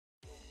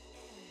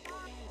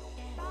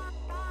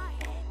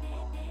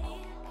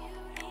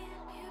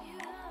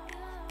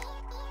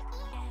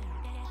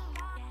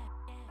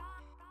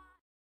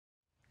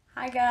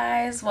Hi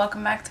guys,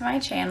 welcome back to my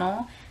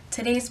channel.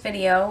 Today's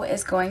video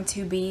is going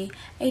to be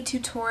a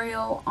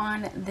tutorial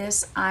on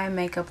this eye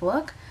makeup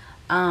look.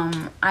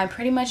 I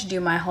pretty much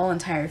do my whole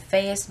entire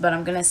face, but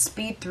I'm gonna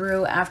speed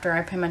through after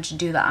I pretty much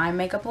do the eye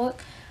makeup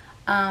look.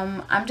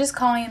 I'm just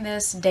calling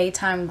this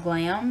daytime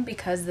glam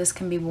because this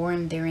can be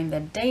worn during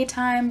the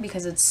daytime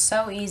because it's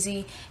so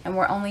easy and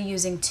we're only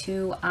using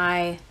 2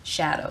 eye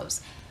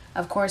shadows.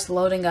 Of course,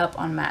 loading up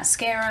on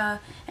mascara,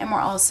 and we're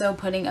also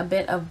putting a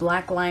bit of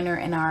black liner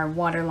in our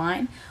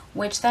waterline,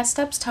 which that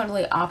step's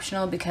totally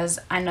optional because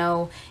I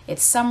know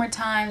it's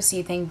summertime, so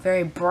you think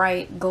very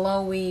bright,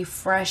 glowy,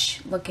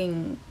 fresh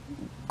looking,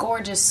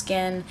 gorgeous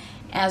skin,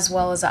 as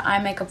well as an eye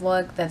makeup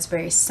look that's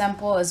very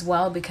simple as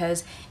well,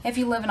 because if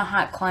you live in a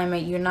hot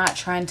climate, you're not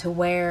trying to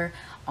wear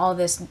all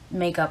this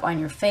makeup on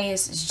your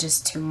face. It's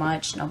just too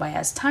much. Nobody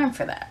has time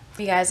for that. If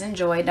you guys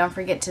enjoy, don't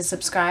forget to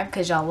subscribe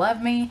because y'all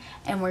love me,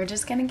 and we're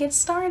just gonna get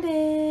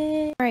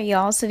started. Alright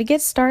y'all, so to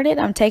get started,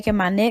 I'm taking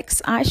my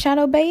NYX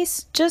eyeshadow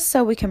base just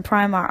so we can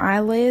prime our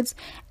eyelids.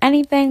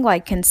 Anything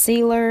like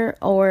concealer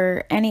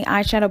or any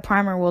eyeshadow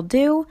primer will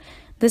do.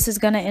 This is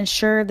going to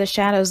ensure the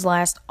shadows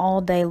last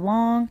all day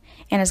long,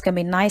 and it's going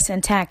to be nice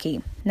and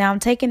tacky. Now I'm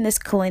taking this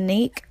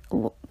Clinique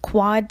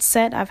quad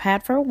set I've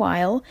had for a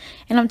while,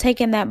 and I'm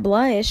taking that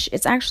blush.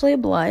 It's actually a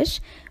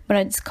blush, but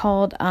it's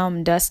called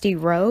Dusty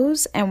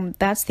Rose, and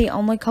that's the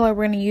only color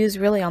we're going to use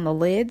really on the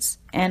lids,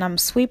 and I'm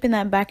sweeping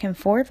that back and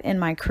forth in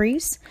my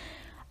crease.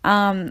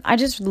 I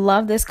just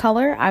love this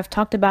color. I've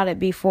talked about it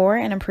before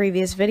in a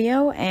previous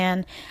video,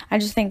 and I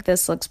just think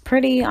this looks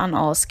pretty on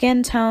all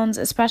skin tones,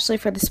 especially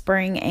for the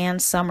spring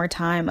and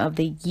summertime of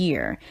the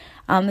year.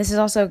 This is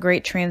also a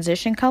great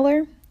transition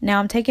color. Now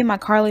I'm taking my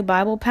Carly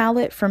Bible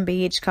palette from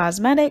BH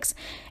Cosmetics,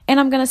 and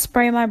I'm going to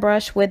spray my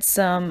brush with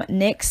some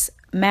NYX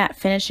matte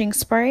finishing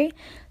spray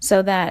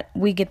so that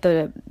we get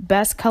the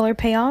best color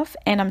payoff.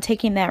 And I'm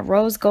taking that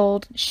rose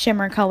gold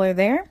shimmer color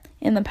there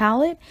in the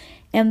palette,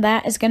 and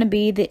that is going to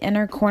be the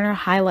inner corner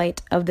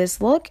highlight of this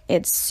look.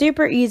 It's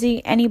super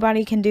easy.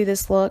 Anybody can do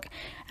this look.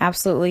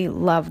 Absolutely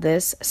love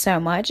this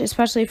so much,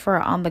 especially for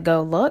an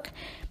on-the-go look.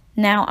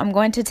 Now I'm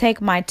going to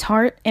take my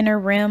Tarte Inner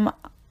Rim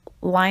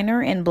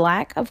liner in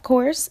black, of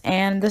course,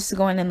 and this is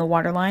going in the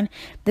waterline.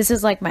 This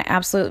is like my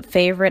absolute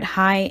favorite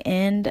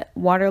high-end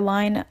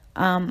waterline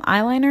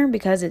eyeliner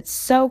because it's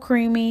so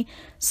creamy,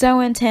 so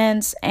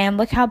intense, and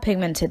look how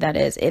pigmented that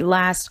is. It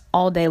lasts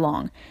all day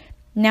long.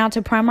 Now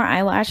to prime our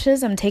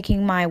eyelashes, I'm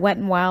taking my Wet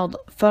n Wild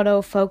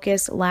Photo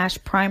Focus Lash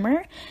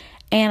Primer,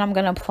 and I'm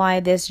going to apply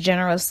this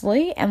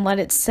generously and let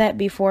it set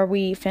before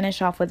we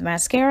finish off with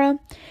mascara.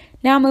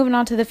 Now moving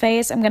on to the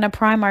face, I'm going to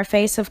prime our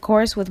face, of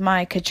course, with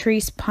my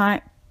Catrice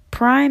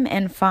Prime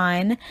and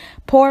Fine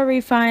Pore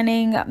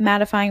Refining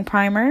Mattifying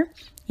Primer.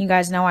 You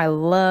guys know I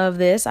love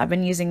this. I've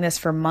been using this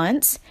for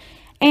months,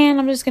 and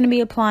I'm just going to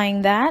be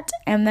applying that,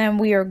 and then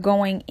we are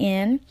going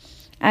in,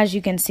 as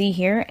you can see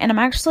here, and I'm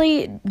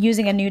actually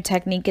using a new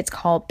technique. It's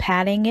called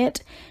patting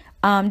it,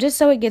 just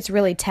so it gets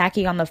really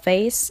tacky on the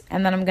face.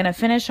 And then I'm going to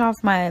finish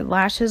off my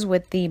lashes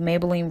with the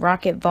Maybelline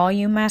Rocket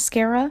Volume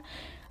Mascara,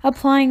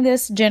 applying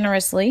this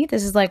generously.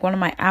 This is like one of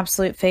my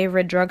absolute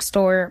favorite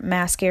drugstore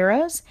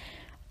mascaras.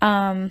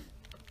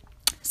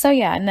 So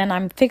yeah, and then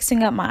I'm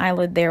fixing up my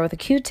eyelid there with a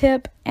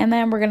Q-tip, and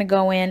then we're going to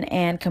go in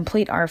and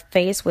complete our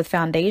face with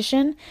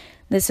foundation.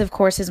 This, of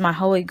course, is my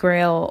Holy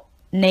Grail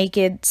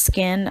Naked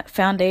Skin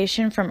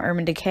foundation from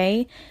Urban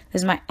Decay.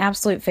 This is my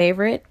absolute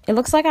favorite. It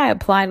looks like I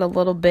applied a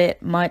little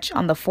bit much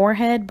on the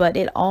forehead, but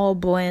it all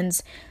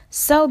blends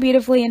so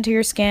beautifully into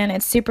your skin.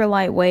 It's super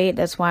lightweight.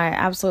 That's why I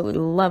absolutely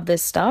love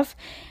this stuff.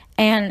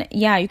 And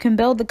yeah, you can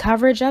build the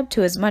coverage up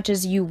to as much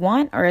as you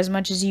want or as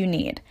much as you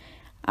need.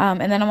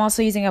 And then I'm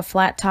also using a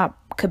flat top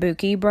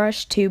kabuki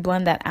brush to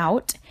blend that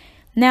out.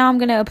 Now I'm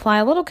going to apply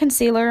a little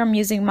concealer. I'm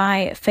using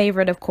my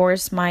favorite, of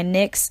course, my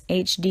NYX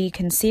HD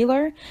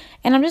concealer.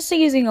 And I'm just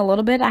using a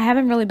little bit. I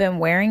haven't really been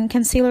wearing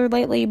concealer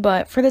lately,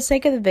 but for the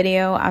sake of the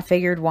video, I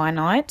figured why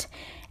not.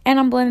 And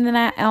I'm blending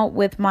that out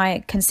with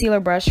my concealer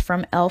brush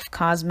from e.l.f.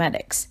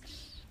 Cosmetics.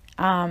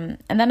 And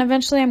then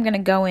eventually I'm going to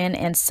go in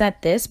and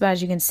set this, but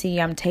as you can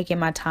see, I'm taking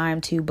my time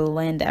to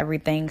blend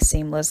everything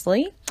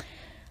seamlessly.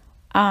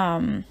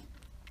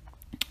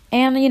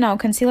 And, you know,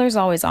 concealer is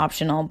always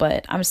optional,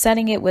 but I'm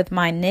setting it with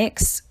my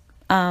NYX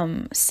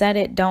Set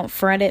It, Don't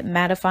Fret It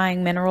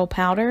mattifying mineral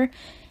powder.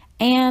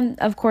 And,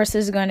 of course,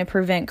 this is going to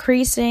prevent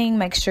creasing,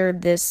 make sure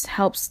this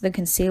helps the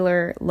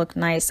concealer look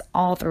nice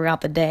all throughout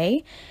the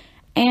day.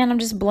 And I'm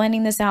just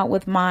blending this out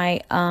with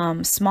my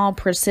small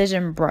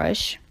precision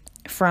brush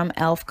from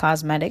e.l.f.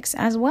 Cosmetics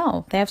as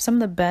well. They have some of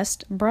the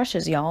best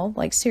brushes, y'all.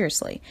 Like,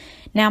 seriously.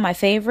 Now, my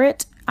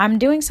favorite, I'm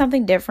doing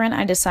something different.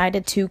 I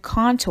decided to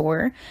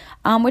contour,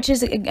 which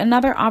is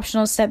another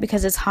optional step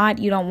because it's hot.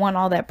 You don't want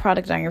all that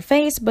product on your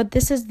face, but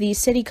this is the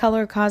City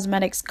Color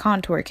Cosmetics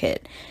Contour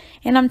Kit.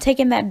 And I'm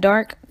taking that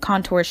dark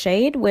contour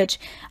shade, which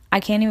I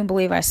can't even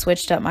believe I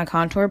switched up my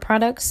contour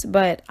products,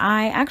 but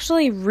I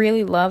actually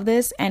really love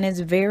this, and it's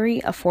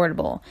very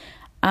affordable.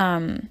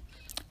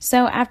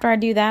 So after I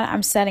do that,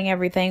 I'm setting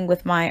everything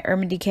with my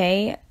Urban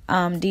Decay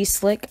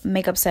De-Slick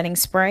Makeup Setting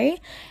Spray.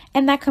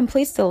 And that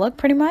completes the look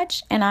pretty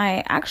much. And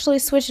I actually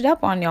switched it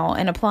up on y'all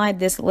and applied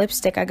this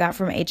lipstick I got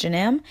from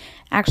H&M,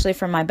 actually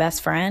from my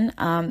best friend.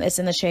 It's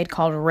in the shade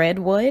called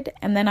Redwood.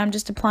 And then I'm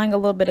just applying a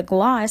little bit of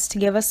gloss to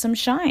give us some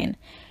shine.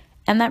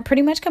 And that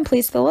pretty much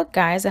completes the look,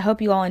 guys. I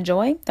hope you all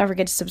enjoy. Don't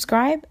forget to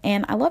subscribe,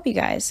 and I love you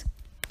guys.